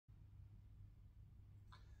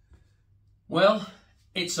Well,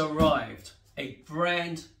 it's arrived, a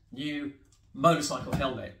brand new motorcycle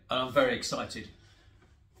helmet, and I'm very excited.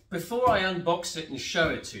 Before I unbox it and show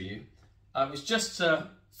it to you, I was just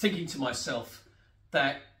thinking to myself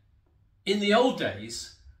that in the old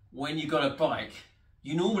days, when you got a bike,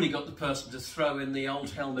 you normally got the person to throw in the old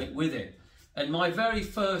helmet with it. And my very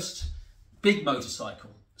first big motorcycle,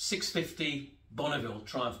 650 Bonneville,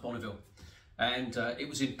 Triumph Bonneville, and it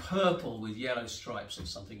was in purple with yellow stripes or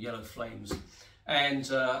something, yellow flames. And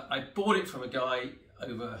I bought it from a guy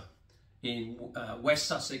over in West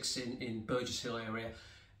Sussex in Burgess Hill area.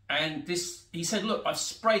 And he said, look, I've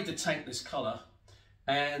sprayed the tank this colour,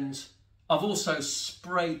 and I've also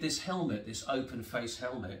sprayed this helmet, this open face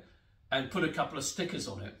helmet, and put a couple of stickers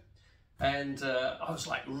on it. And I was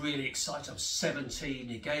like really excited. I was 17,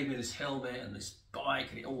 he gave me this helmet and this bike,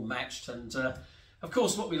 and it all matched. And of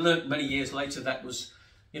course, what we learnt many years later, that was,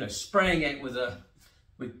 you know, spraying it with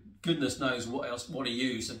goodness knows what he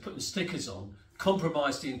used, and putting stickers on,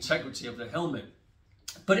 compromised the integrity of the helmet.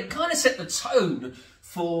 But it kind of set the tone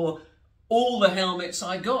for all the helmets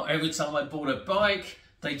I got. Every time I bought a bike,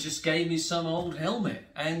 they just gave me some old helmet.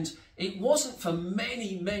 And it wasn't for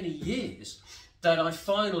many, many years that I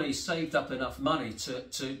finally saved up enough money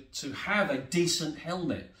to have a decent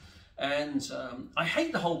helmet. And I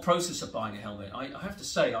hate the whole process of buying a helmet. I have to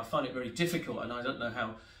say, I find it very difficult, and I don't know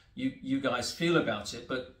how you guys feel about it,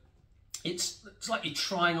 but it's like you're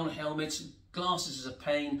trying on helmets. Glasses is a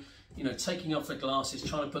pain, you know, taking off the glasses,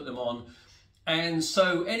 trying to put them on. And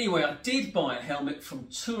so anyway, I did buy a helmet from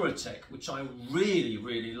Touratech, which I really,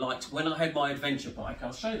 really liked when I had my adventure bike.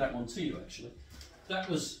 I'll show you that one to you, actually. That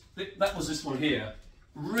was this one here.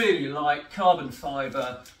 Really light, carbon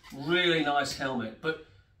fibre, really nice helmet. But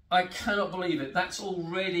I cannot believe it. That's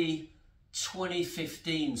already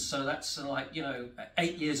 2015, so that's like, you know,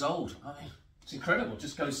 8 years old. I mean, it's incredible. It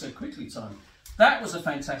just goes so quickly, time. That was a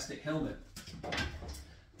fantastic helmet.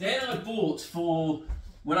 Then I bought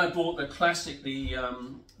when I bought the classic, the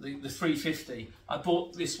 350, I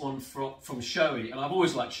bought this one from Shoei, and I've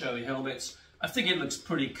always liked Shoei helmets. I think it looks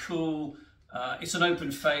pretty cool. It's an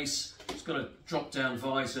open face, it's got a drop down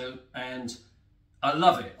visor, and I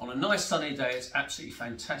love it. On a nice sunny day, it's absolutely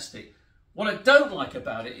fantastic. What I don't like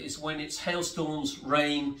about it is when it's hailstorms,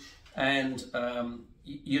 rain, and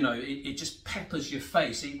you know, it just peppers your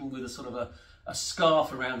face. Even with a sort of a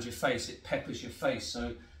scarf around your face, it peppers your face.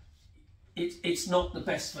 So it's not the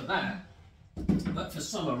best for that, but for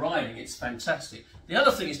summer riding, it's fantastic. The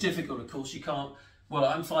other thing is difficult, of course. You can't, well,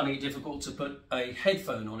 I'm finding it difficult to put a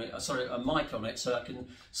headphone on it, sorry, a mic on it, so I can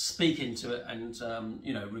speak into it and,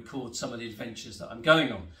 you know, record some of the adventures that I'm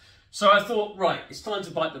going on. So I thought, right, it's time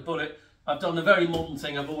to bite the bullet. I've done the very modern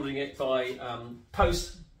thing of ordering it by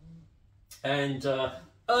post, and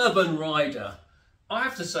Urban Rider. I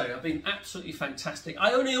have to say, I've been absolutely fantastic.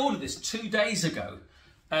 I only ordered this 2 days ago,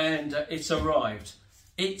 and it's arrived.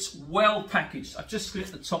 It's well packaged. I've just split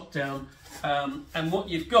the top down, and what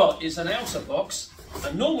you've got is an outer box.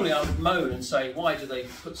 And normally I would moan and say, why do they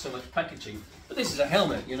put so much packaging? But this is a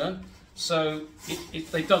helmet, you know, so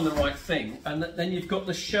they've done the right thing. And then you've got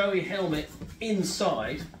the Shoei helmet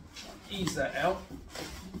inside. Ease that out.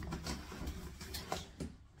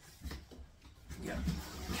 Yeah,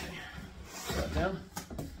 okay, put that down.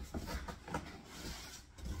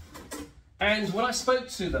 And when I spoke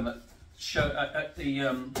to them at the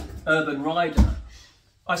Urban Rider,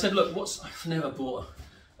 I said, look, I've never bought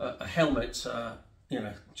a helmet, you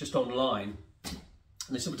know, just online. And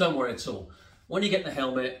they said, well, don't worry at all. When you get the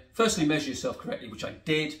helmet, firstly measure yourself correctly, which I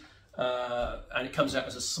did, and it comes out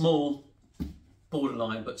as a small,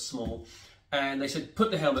 borderline, but small. And they said, put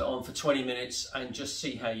the helmet on for 20 minutes and just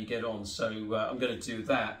see how you get on. So I'm going to do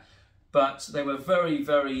that. But they were very,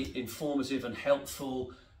 very informative and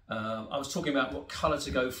helpful. I was talking about what colour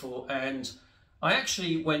to go for, and I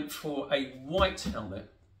actually went for a white helmet.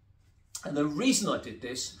 And the reason I did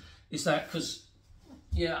this is that because,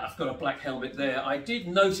 yeah, I've got a black helmet there. I did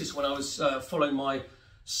notice when I was following my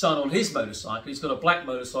son on his motorcycle, he's got a black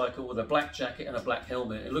motorcycle with a black jacket and a black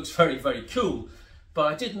helmet. It looks very, very cool. But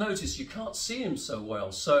I did notice you can't see him so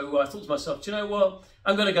well. So I thought to myself, do you know what?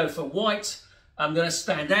 I'm going to go for white. I'm going to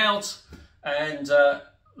stand out and,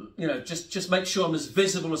 you know, just make sure I'm as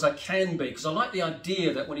visible as I can be. Because I like the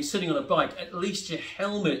idea that when you're sitting on a bike, at least your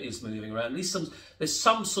helmet is moving around. At least there's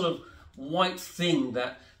some sort of white thing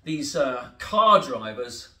that these car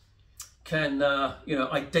drivers can, you know,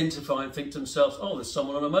 identify and think to themselves, oh, there's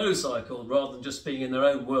someone on a motorcycle, rather than just being in their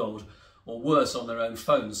own world, or worse, on their own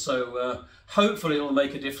phones. So hopefully it'll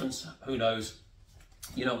make a difference. Who knows?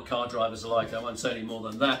 You know what car drivers are like. I won't say any more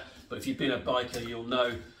than that. But if you've been a biker, you'll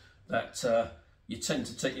know that you tend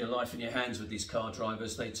to take your life in your hands with these car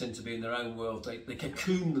drivers. They tend to be in their own world. They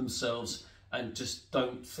cocoon themselves and just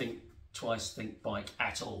don't think twice, think bike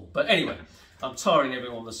at all. But anyway, I'm tarring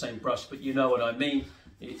everyone with the same brush, but you know what I mean.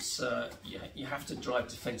 It's you have to drive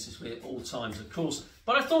defensively at all times, of course.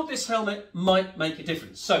 But I thought this helmet might make a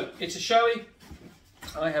difference. So it's a Shoei.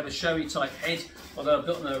 I have a Shoei type head, although I've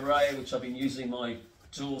got an array which I've been using my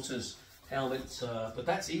daughter's helmet. But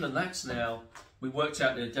that's now. We worked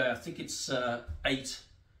out the other day. I think it's 8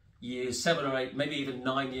 years, 7 or 8, maybe even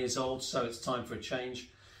 9 years old. So it's time for a change.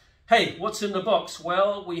 Hey, what's in the box?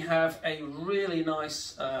 Well, we have a really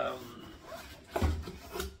nice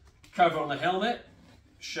cover on the helmet.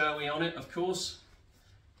 Shoei on it, of course,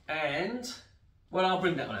 and well, I'll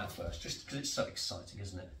bring that one out first, just because it's so exciting,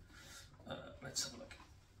 isn't it? Let's have a look.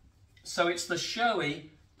 So it's the Shoei,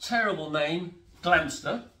 terrible name,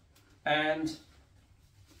 Glamster, and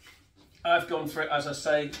I've gone for it, as I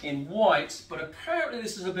say, in white, but apparently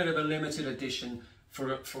this is a bit of a limited edition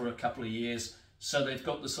for a couple of years. So they've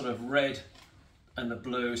got the sort of red and the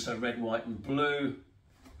blue, so red, white, and blue,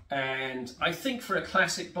 and I think for a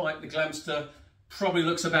classic bike, the Glamster probably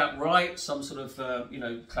looks about right, some sort of you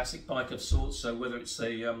know, classic bike of sorts. So whether it's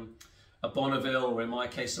a Bonneville or in my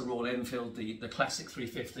case a Royal Enfield, the classic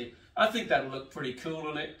 350, I think that'll look pretty cool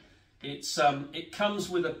on it. It's it comes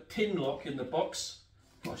with a pin lock in the box.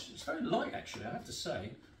 Gosh, it's very light actually, I have to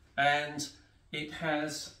say, and it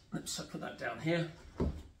has. Let's put that down here.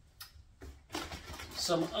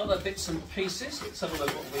 Some other bits and pieces. Let's have a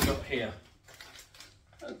look what we've got here.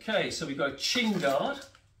 Okay, so we've got a chin guard.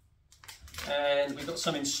 And we've got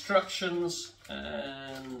some instructions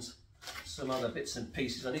and some other bits and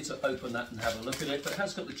pieces. I need to open that and have a look at it, but it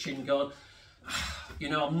has got the chin guard. You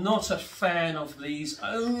know, I'm not a fan of these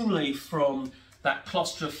only from that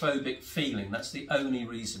claustrophobic feeling. That's the only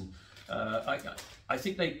reason. I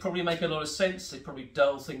think they probably make a lot of sense. They probably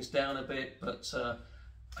dull things down a bit, but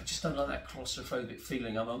I just don't like that claustrophobic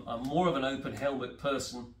feeling. I'm more of an open helmet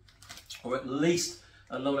person, or at least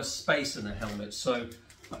a lot of space in the helmet. So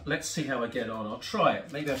let's see how I get on. I'll try it.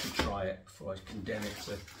 Maybe I should try it before I condemn it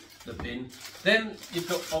to the bin. Then you've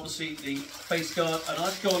got obviously the face guard, and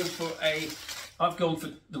I've gone for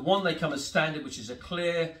the one they come as standard, which is a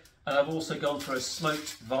clear, and I've also gone for a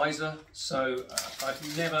smoked visor. So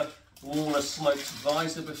I've never worn a smoked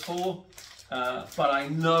visor before, but I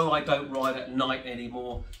know I don't ride at night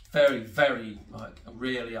anymore. Very, very, like,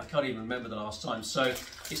 really, I can't even remember the last time. So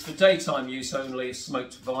it's for daytime use only, a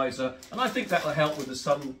smoked visor. And I think that will help with the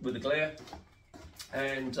sun, with the glare.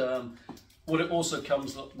 And what it also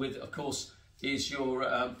comes with, of course, is your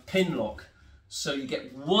pin lock. So you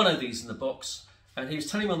get one of these in the box. And he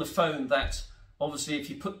was telling me on the phone that, obviously, if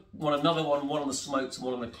you put another one on the smoked and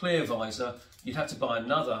one on the clear visor, you'd have to buy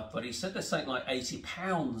another. But he said they're something like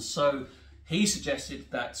 £80. So he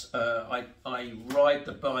suggested that I ride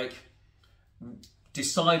the bike,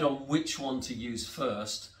 decide on which one to use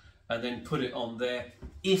first, and then put it on there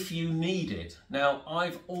if you need it. Now,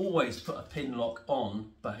 I've always put a pin lock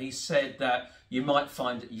on, but he said that you might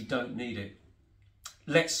find that you don't need it.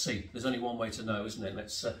 Let's see. There's only one way to know, isn't it?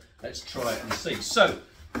 Let's try it and see. So,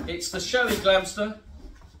 it's the Shoei Glamster.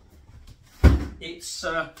 It's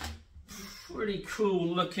pretty cool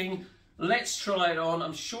looking. Let's try it on.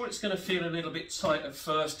 I'm sure it's going to feel a little bit tight at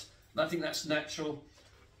first. I think that's natural.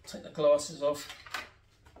 Take the glasses off.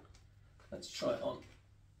 Let's try it on.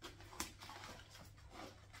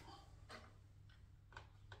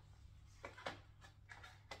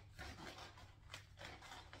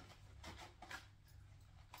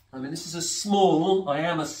 I mean, this is a small, I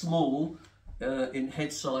am a small in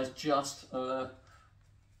head size just.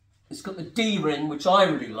 It's got the D-ring, which I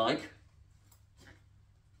really like.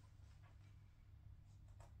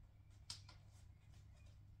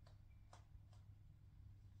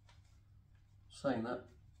 Saying that,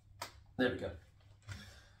 there we go.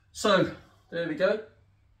 So there we go.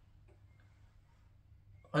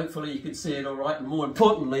 Hopefully you can see it all right, and more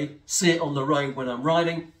importantly, see it on the road when I'm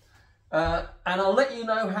riding. And I'll let you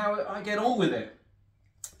know how I get on with it,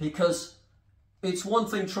 because it's one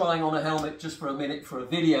thing trying on a helmet just for a minute for a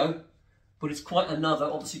video, but it's quite another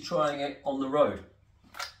obviously trying it on the road.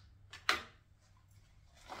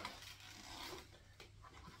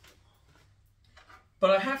 But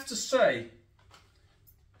I have to say,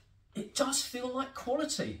 it does feel like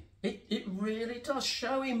quality. It really does.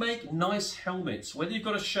 Shoei make nice helmets. Whether you've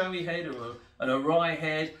got a Shoei head or an Arai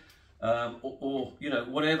head, or you know,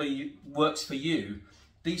 whatever works for you,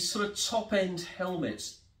 these sort of top-end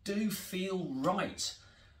helmets do feel right.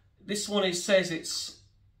 This one, it says it's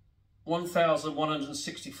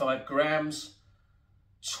 1,165 grams,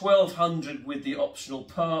 1,200 with the optional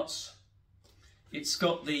parts. It's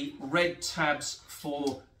got the red tabs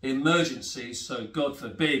for emergencies, so God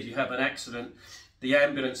forbid you have an accident, the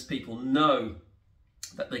ambulance people know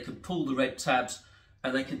that they can pull the red tabs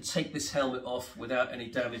and they can take this helmet off without any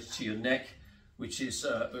damage to your neck, which is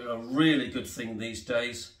a really good thing these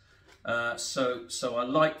days. So I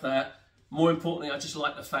like that. More importantly, I just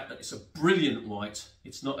like the fact that it's a brilliant white.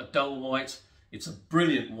 It's not a dull white, it's a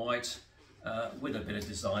brilliant white with a bit of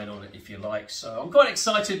design on it, if you like. So I'm quite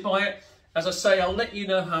excited by it. As I say, I'll let you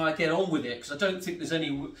know how I get on with it, because I don't think there's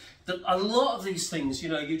any... A lot of these things, you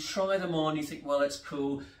know, you try them on, you think, well, that's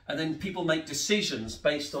cool, and then people make decisions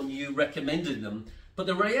based on you recommending them. But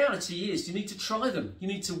the reality is you need to try them, you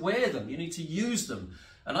need to wear them, you need to use them.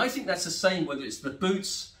 And I think that's the same whether it's the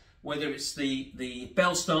boots, whether it's the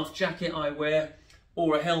Belstaff jacket I wear,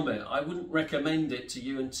 or a helmet. I wouldn't recommend it to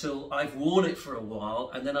you until I've worn it for a while,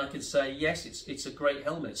 and then I can say, yes, it's a great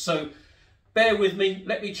helmet. So bear with me,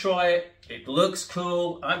 let me try it. It looks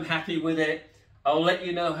cool, I'm happy with it. I'll let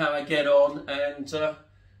you know how I get on, and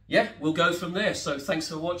yeah, we'll go from there. So thanks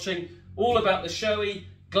for watching. All about the Shoei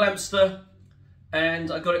Glamster,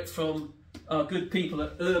 and I got it from our good people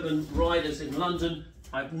at Urban Riders in London.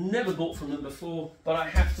 I've never bought from them before, but I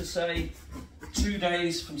have to say, 2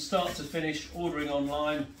 days from start to finish ordering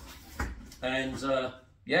online, and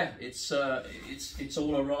yeah, it's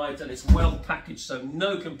all arrived and it's well packaged, so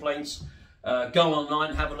no complaints. Go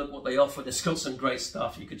online, have a look what they offer. They've got some great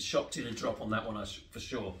stuff. You could shop till you drop on that one for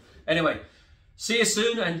sure. Anyway, see you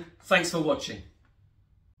soon, and thanks for watching.